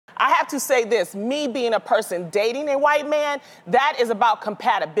to say this, me being a person dating a white man, that is about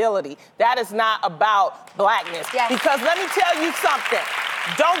compatibility. That is not about blackness. Yes. Because let me tell you something,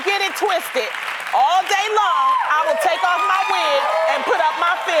 don't get it twisted. All day long, I will take off my wig and put up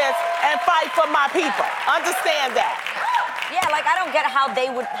my fist and fight for my people. Understand that. Yeah, like I don't get how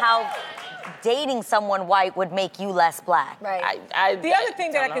dating someone white would make you less black. Right. The other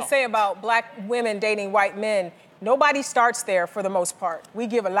thing that I can say about black women dating white men, nobody starts there for the most part. We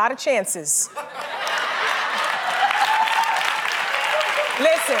give a lot of chances.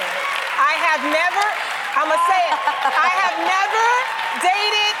 Listen, I'ma say it, I have never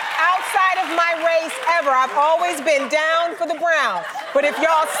dated outside of my race ever. I've always been down for the brown. But if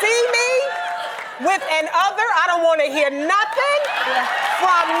y'all see me with an other, I don't want to hear nothing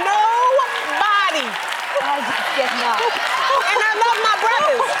from nobody. I just get not. And I love my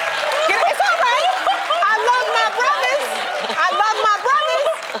brothers. It's all right. I love my brothers.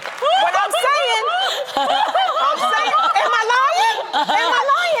 But I'm saying, am I lying? Am I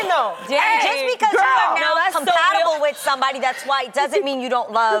lying though? And just because you are now that's so compatible with somebody that's white doesn't mean you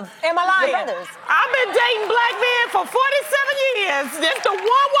don't love Am I lying? your brothers. I've been dating black men for 47 years. There's the one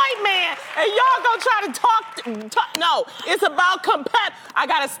white man, and y'all gonna try to talk. No, it's about I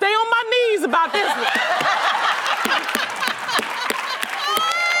gotta stay on my knees about this one.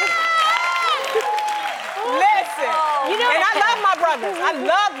 Listen, and I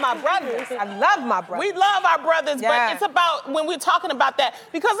love my brothers. We love our brothers, but it's about, when we're talking about that,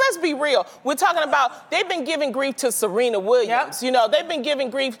 because let's be real, we're talking about, they've been giving grief to Serena Williams. You know, they've been giving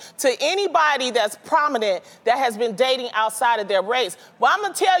grief to anybody that's prominent that has been dating outside of their race. Well, I'm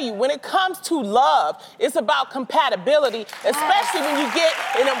gonna tell you, when it comes to love, it's about compatibility, especially when you get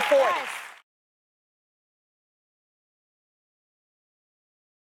in them 40s.